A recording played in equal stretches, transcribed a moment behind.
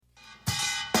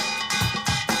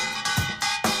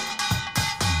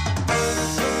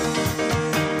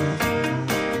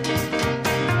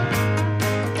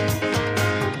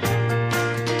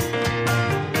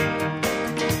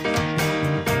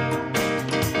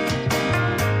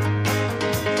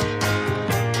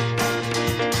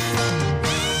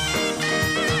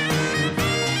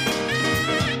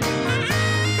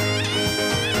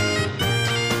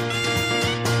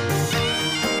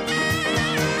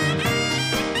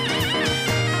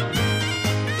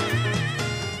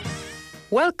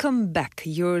Welcome back.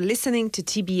 You're listening to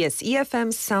TBS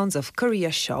EFM Sounds of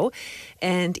Korea show,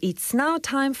 and it's now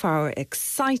time for our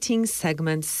exciting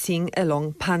segment Sing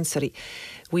Along Pansori,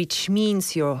 which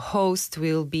means your host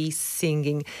will be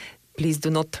singing. Please do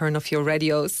not turn off your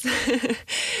radios.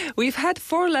 We've had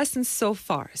 4 lessons so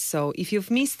far, so if you've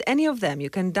missed any of them, you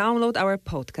can download our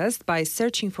podcast by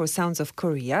searching for Sounds of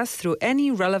Korea through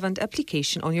any relevant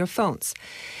application on your phones.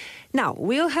 Now,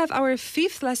 we'll have our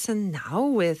 5th lesson now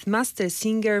with master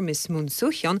singer Miss Moon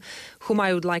Soo-hyun, whom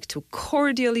I would like to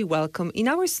cordially welcome in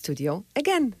our studio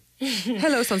again.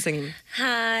 Hello, Sonsengim.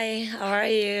 Hi, how are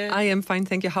you? I am fine,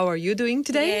 thank you. How are you doing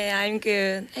today? Yeah, I'm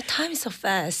good. Time is so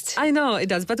fast. I know it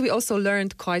does, but we also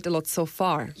learned quite a lot so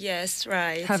far. Yes,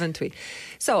 right. Haven't we?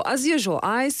 So, as usual,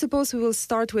 I suppose we will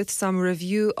start with some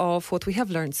review of what we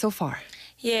have learned so far.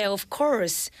 Yeah, of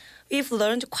course. We've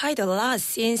learned quite a lot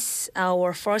since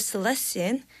our first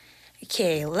lesson.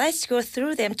 Okay, let's go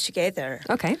through them together.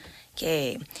 Okay.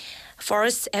 Okay.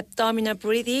 First, abdominal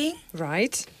breathing.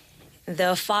 Right.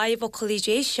 The 5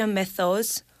 vocalization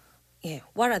methods. Yeah,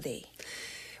 what are they?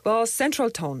 Well, central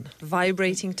tone,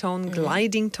 vibrating tone,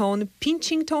 gliding tone,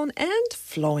 pinching tone, and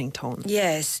flowing tone.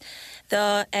 Yes.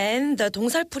 The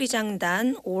동살풀이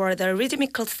장단 or the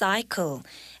rhythmical cycle.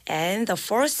 And the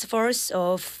first verse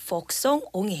of folk song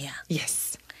옹해야.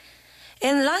 Yes.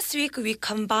 And last week we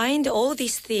combined all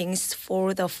these things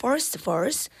for the first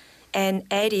verse and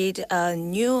added a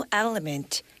new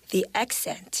element, the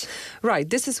accent. Right,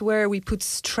 this is where we put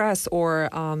stress or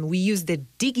we use the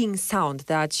digging sound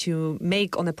that you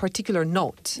make on a particular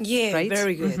note. Yeah, right?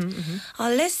 very good.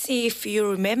 Let's see if you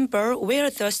remember where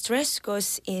the stress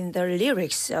goes in the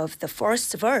lyrics of the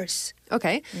first verse.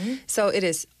 Okay, so it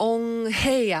is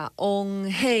옹해야,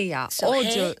 옹해야. So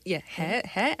해? Yeah,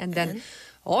 해, and then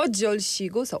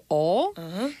어절시고, so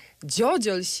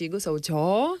저절시고, so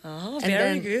저. Oh, and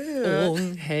very then good.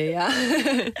 옹해야.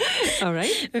 All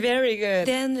right. Very good.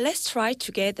 Then let's try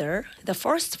together the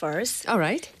first verse. All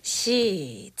right.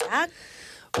 시작.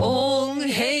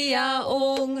 옹해야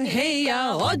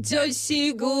옹해야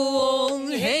어절시고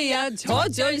옹해야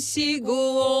저절시고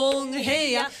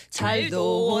옹해야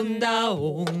잘도 온다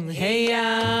옹해야.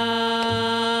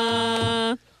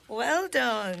 Well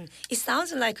done. It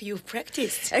sounds like you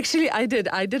practiced. Actually, I did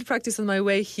practice on my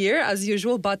way here as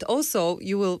usual, but also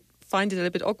you will find it a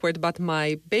little bit awkward, but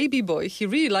my baby boy, he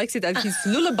really likes it and his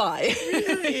lullaby.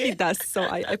 He does, so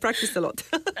I practiced a lot.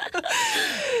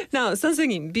 Now,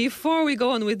 Sonsengim, before we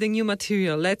go on with the new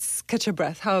material, let's catch a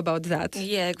breath. How about that?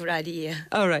 Yeah, good idea.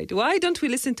 All right. Why don't we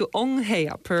listen to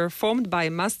옹해야, performed by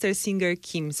master singer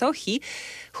Kim So-hee,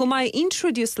 whom I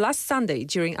introduced last Sunday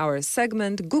during our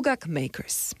segment Gugak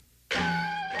Makers.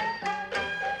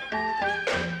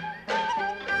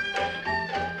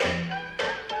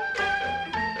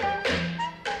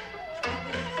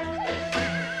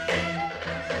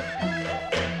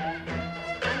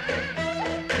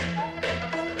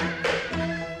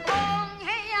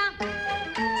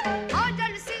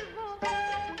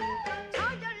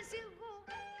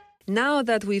 Now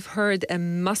that we've heard a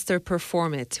master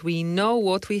perform it, we know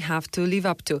what we have to live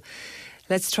up to.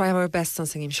 Let's try our best,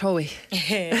 Sonsengim, shall we?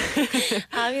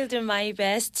 I will do my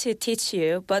best to teach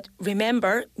you, but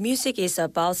remember, music is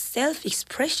about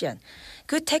self-expression.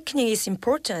 Good technique is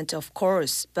important, of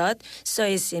course, but so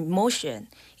is emotion.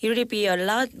 It will be a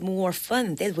lot more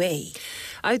fun that way.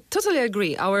 I totally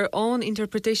agree. Our own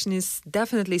interpretation is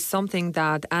definitely something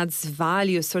that adds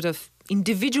value, sort of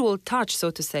individual touch,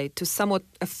 so to say, to somewhat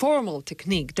a formal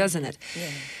technique, doesn't it? Yeah.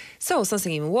 So,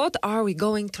 Sonsengim, what are we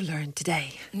going to learn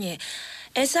today? Yeah.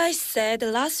 As I said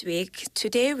last week,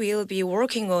 today we'll be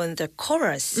working on the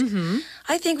chorus.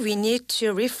 I think we need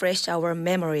to refresh our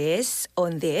memories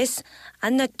on this.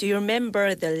 Anna, do you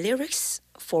remember the lyrics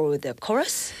for the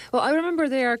chorus? Well, I remember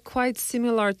they are quite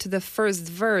similar to the first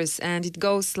verse, and it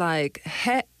goes like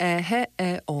해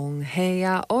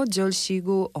옹해야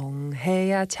어절시고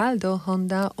옹해야 잘도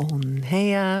한다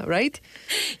옹해야, right?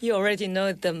 You already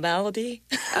know the melody?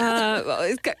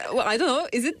 Well, I don't know.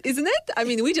 Isn't it? I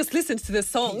mean, we just listened to the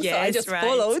song, so I Yes, just right.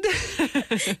 followed.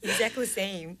 Exactly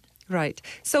same. Right.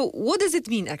 So what does it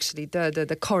mean, actually,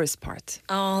 the chorus part?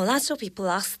 Lots of people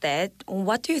ask that.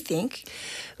 What do you think?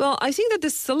 Well, I think that the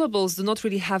syllables do not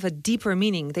really have a deeper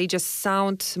meaning. They just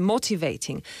sound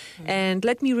motivating. And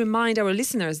let me remind our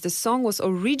listeners, the song was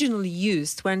originally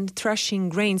used when threshing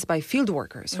grains by field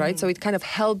workers, right? So it kind of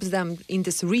helps them in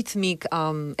this rhythmic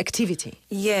activity.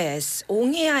 Yes,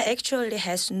 옹해야 actually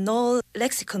has no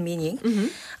lexical meaning.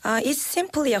 It's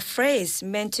simply a phrase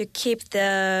meant to keep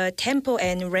the tempo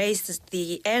and raise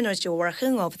the energy or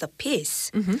hung of the piece.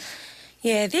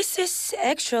 Yeah, this is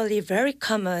actually very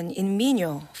common in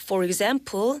민요. For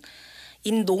example,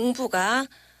 in 농부가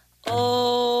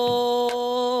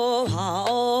어하어루상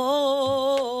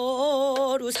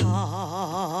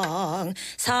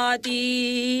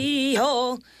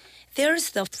사디어. There's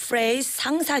the phrase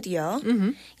상사디어.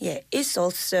 Yeah, it's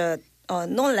also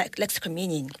non-lexical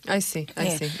meaning. I see.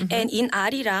 And in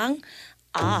아리랑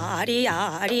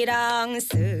아리랑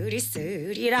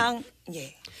쓰리랑. Yeah,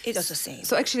 it's also same.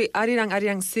 So actually, arirang,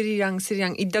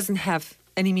 sirirang, it doesn't have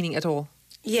any meaning at all.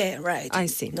 Yeah, right. I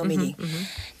see. No meaning.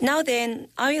 Now then,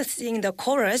 I will sing the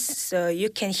chorus so you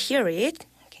can hear it.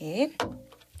 Okay.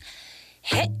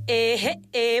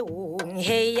 해에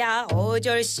옹해야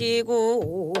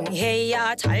어절시구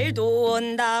옹해야 잘도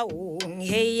온다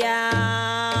옹해야.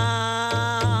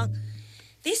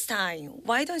 This time,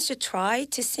 why don't you try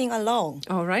to sing along?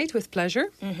 All right, with pleasure.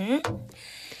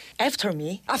 After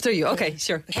me. After you, okay,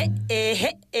 sure.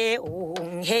 해에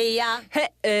옹해야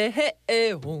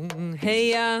해에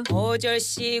홍해야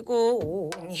어절시구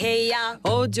옹해야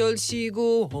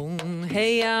어절시구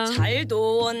홍해야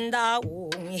잘도 온다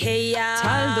옹해야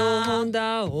잘도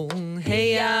온다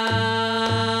홍해야.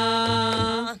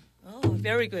 Oh,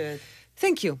 very good.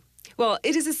 Thank you. Well,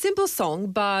 it is a simple song,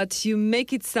 but you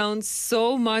make it sound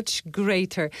so much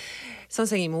greater.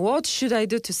 선생님, what should I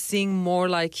do to sing more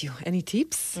like you? Any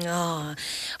tips?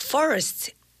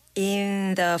 First,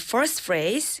 in the first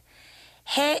phrase,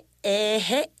 해에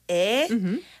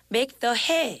make the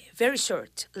해 very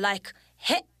short, like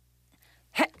해.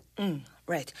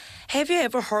 Right. Have you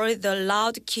ever heard the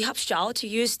loud 기합 shout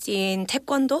used in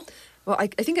taekwondo? Well, I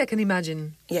think I can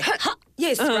imagine. Yeah. Ha!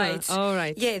 Yes, right. All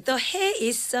right. Yeah, the 해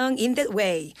is sung in that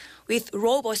way with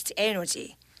robust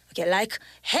energy. Okay, like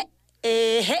해.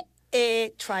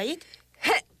 Try it.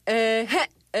 해.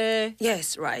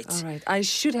 Yes, right. All right. I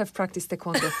should have practiced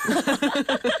taekwondo.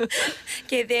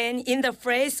 Okay, then in the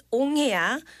phrase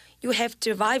옹해야, you have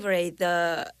to vibrate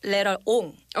the letter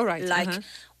옹. All right. Like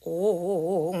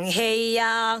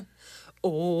옹해야.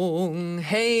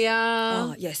 옹해야.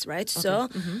 Oh, yes, right. So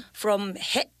from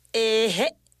해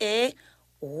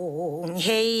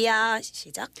옹해야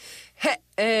시작. 해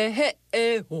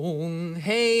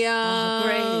옹해야.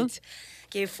 Great.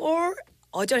 Okay, for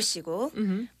어절시고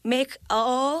make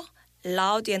a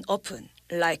loud and open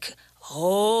like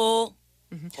어.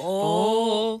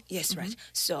 Yes, right.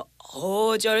 So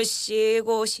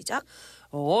어절시고 시작.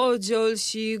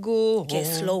 어절시고. Okay,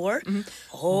 slower.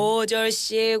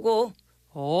 어절시고.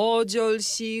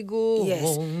 어절시고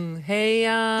Yes.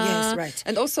 옹해야. Yes, right.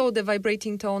 And also the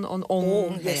vibrating tone on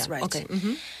옹해야. Yes, right. Okay.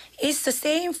 It's the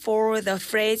same for the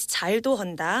phrase 잘도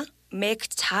한다. Make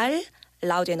잘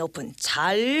loud and open.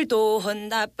 잘도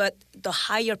한다, but the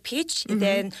higher pitch.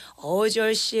 Then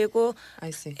어절시고.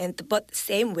 I see. But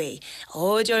same way.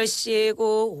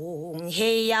 어절시고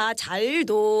옹해야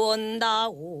잘도 온다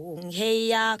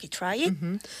옹해야. Okay, try it.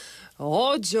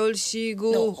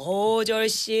 어절시고. No,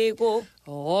 어절시고.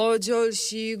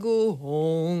 어절시고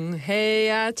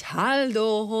옹해야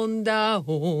잘도 온다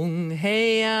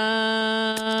옹해야.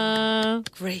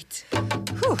 Great.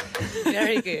 Whew.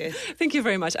 Very good. Thank you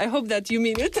very much. I hope that you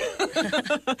mean it.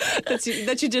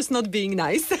 that you're just not being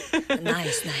nice.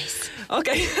 Nice.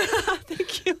 Okay.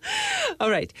 Thank you.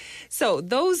 All right. So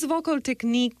those vocal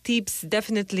technique tips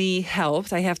definitely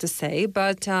helped, I have to say.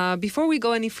 But before we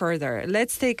go any further,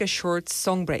 let's take a short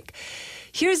song break.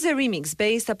 Here's a remix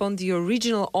based upon the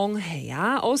original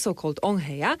옹해야, also called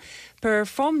옹해야,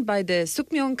 performed by the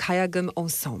Sukmyeong Kayagum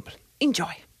Ensemble.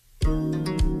 Enjoy.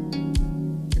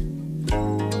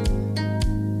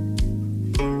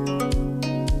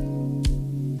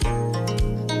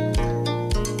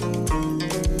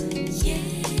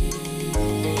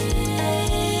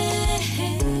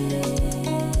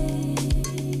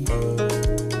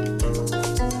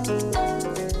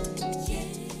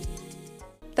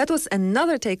 That was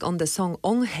another take on the song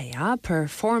옹해야,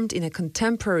 performed in a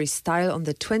contemporary style on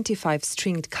the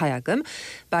 25-stringed kayagum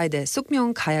by the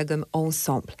Sukmyeong Kayagum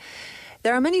Ensemble.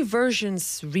 There are many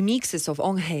versions, remixes of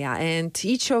옹해야, and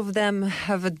each of them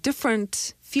have a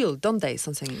different feel, don't they,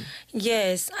 선생님?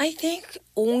 Yes, I think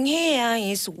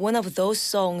옹해야 is one of those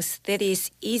songs that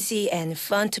is easy and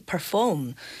fun to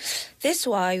perform. That's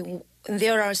why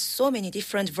there are so many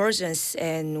different versions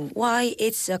and why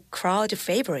it's a crowd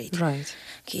favorite. Right.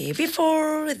 Okay,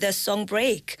 before the song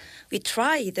break, we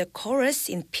tried the chorus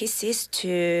in pieces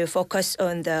to focus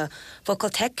on the vocal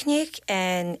technique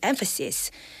and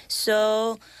emphasis.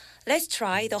 So let's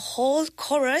try the whole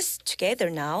chorus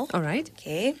together now. All right.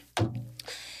 Okay.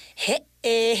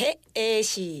 해에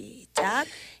시작.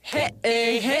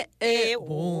 해에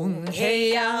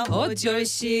옹해야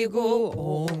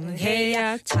어쩔시고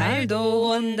옹해야 잘도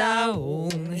온다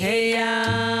옹해야.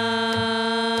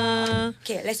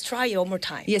 Okay, let's try it one more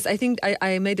time. Yes, I think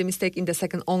I made a mistake in the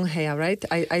second 옹해야, right?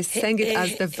 I sang it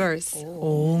as the verse.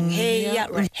 옹해야.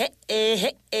 Right.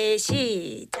 해에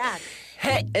시작.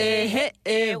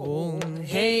 해에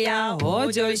옹해야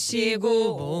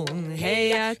어쩔시고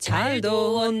옹해야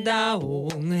잘도 온다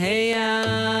옹해야.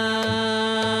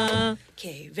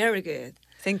 Okay, very good.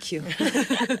 Thank you.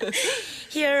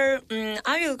 Here,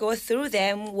 I will go through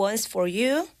them once for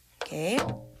you. Okay.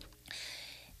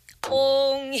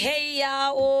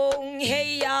 옹해야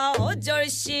옹해야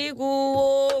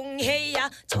어쩔시고 옹해야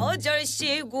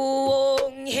저쩔시고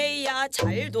옹해야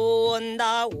잘도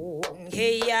온다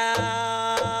옹해야.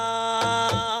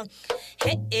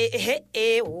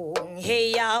 해에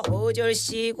옹해야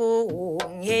어쩔시고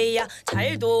옹해야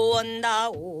잘도 온다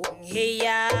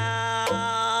옹해야.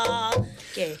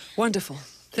 Okay. Wonderful.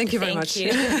 Thank you very much.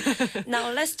 Thank you.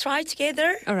 Now let's try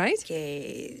together. All right.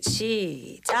 Okay,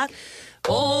 시작.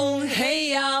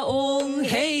 옹해야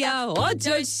옹해야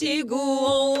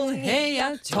어쩔시고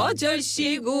옹해야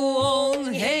저쩔시고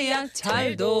옹해야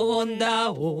잘도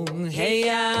온다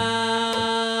옹해야.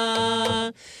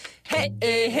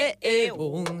 해에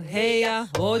옹해야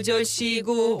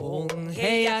어쩔시고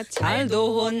옹해야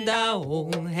잘도 온다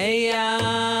옹해야.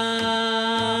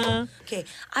 Okay,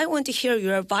 I want to hear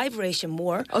your vibration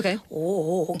more. Okay.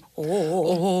 옹.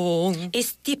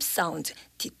 It's deep sound,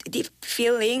 deep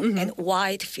feeling and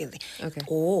wide feeling. Okay.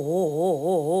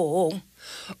 옹.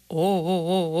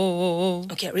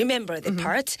 Okay, remember the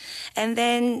part. And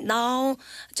then now,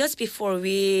 just before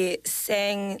we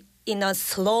sang in a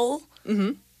slow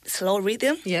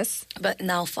rhythm, Yes. but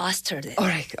now faster. Then. All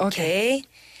right. Okay.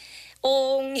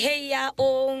 옹해야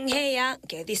옹해야.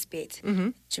 Okay, this beat.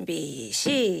 준비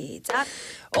시작.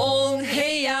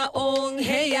 옹해야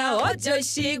옹해야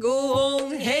어쩔시고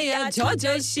옹해야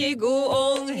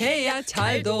저쩔시고 옹해야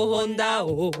잘도 온다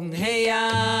옹해야.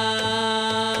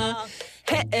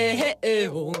 해에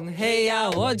옹해야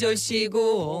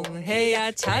어쩔시고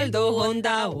옹해야 잘도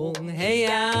온다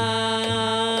옹해야.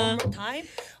 Time.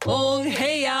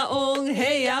 옹해야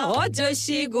옹해야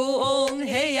어쩔시고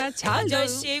옹해야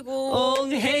잘쩔시고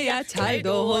옹해야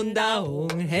잘도 온다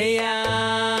옹해야.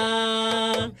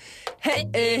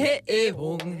 해에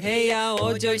옹해야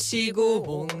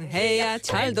어쩔시고 옹해야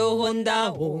잘도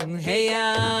온다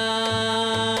옹해야.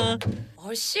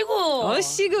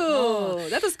 얼씨구.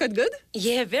 That was quite good.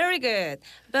 Yeah, very good.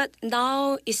 But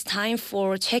now it's time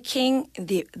for checking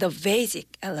the basic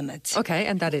elements. Okay,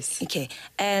 and that is? Okay,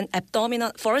 and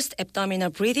abdominal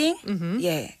breathing.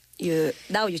 Yeah, you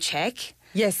check.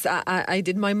 Yes, I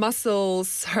did. My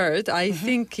muscles hurt. I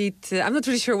think it... I'm not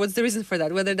really sure what's the reason for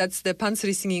that, whether that's the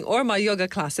Pansori singing or my yoga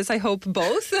classes. I hope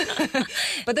both.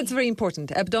 But that's very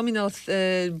important. Abdominal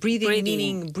breathing,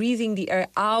 meaning breathing the air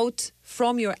out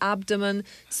from your abdomen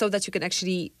so that you can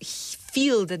actually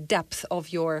feel the depth of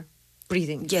your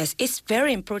breathing. Yes, it's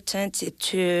very important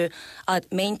to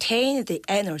maintain the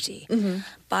energy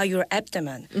by your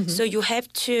abdomen. So you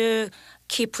have to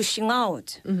keep pushing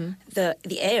out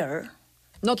the air.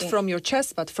 Not from your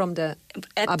chest, but from the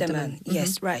abdomen.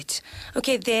 Yes, right.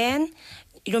 Okay, then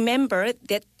remember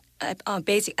that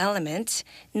basic element.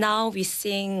 Now we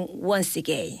sing once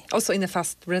again. Also in a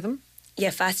fast rhythm?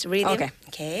 Yeah, fast rhythm.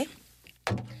 Okay.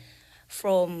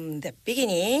 From the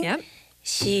beginning. Yeah.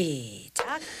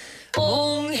 시작.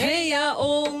 옹해야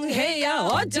옹해야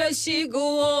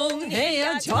어쩔시고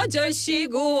옹해야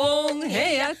저쩔시고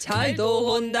옹해야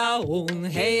잘도 온다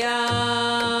옹해야.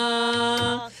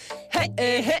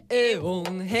 해에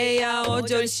옹해야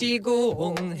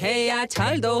어쩔시고 옹해야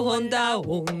잘도 온다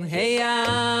옹해야.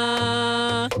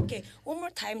 Okay, one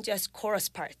more time, just chorus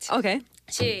part. Okay.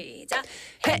 시작.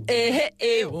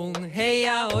 해에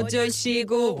옹해야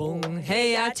어쩔시고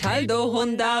옹해야 잘도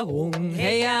온다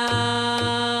옹해야.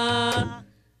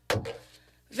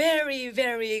 Very,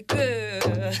 very good.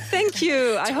 Thank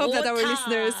you. I hope that our 좋다.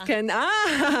 listeners can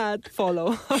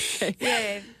follow. Okay.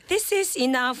 Yeah, this is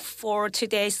enough for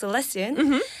today's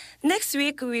lesson. Next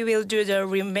week we will do the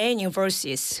remaining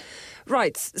verses.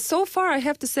 Right. So far, I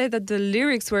have to say that the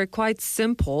lyrics were quite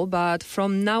simple, but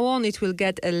from now on, it will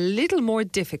get a little more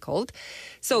difficult.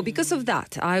 So because of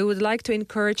that, I would like to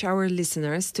encourage our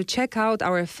listeners to check out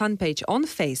our fan page on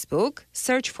Facebook,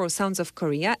 search for Sounds of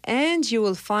Korea, and you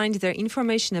will find their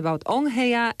information about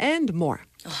옹해야 and more.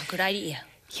 Oh, good idea.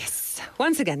 Yes.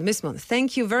 Once again, Miss Moon,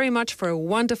 thank you very much for a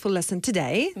wonderful lesson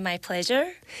today. My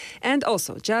pleasure. And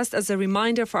also, just as a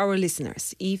reminder for our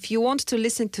listeners, if you want to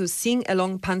listen to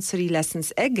sing-along Pansori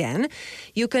lessons again,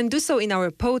 you can do so in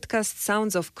our podcast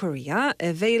Sounds of Korea,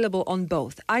 available on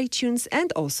both iTunes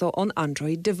and also on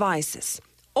Android devices.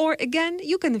 Or again,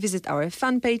 you can visit our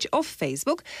fan page of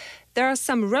Facebook. There are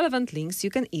some relevant links you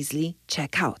can easily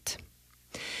check out.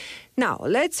 Now,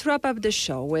 let's wrap up the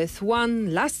show with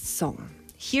one last song.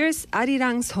 Here's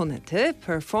Arirang Sonete,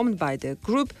 performed by the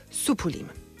group Supulim.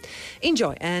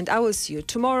 Enjoy, and I will see you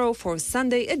tomorrow for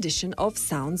Sunday edition of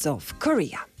Sounds of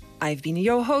Korea. I've been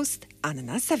your host,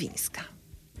 Anna Sawińska.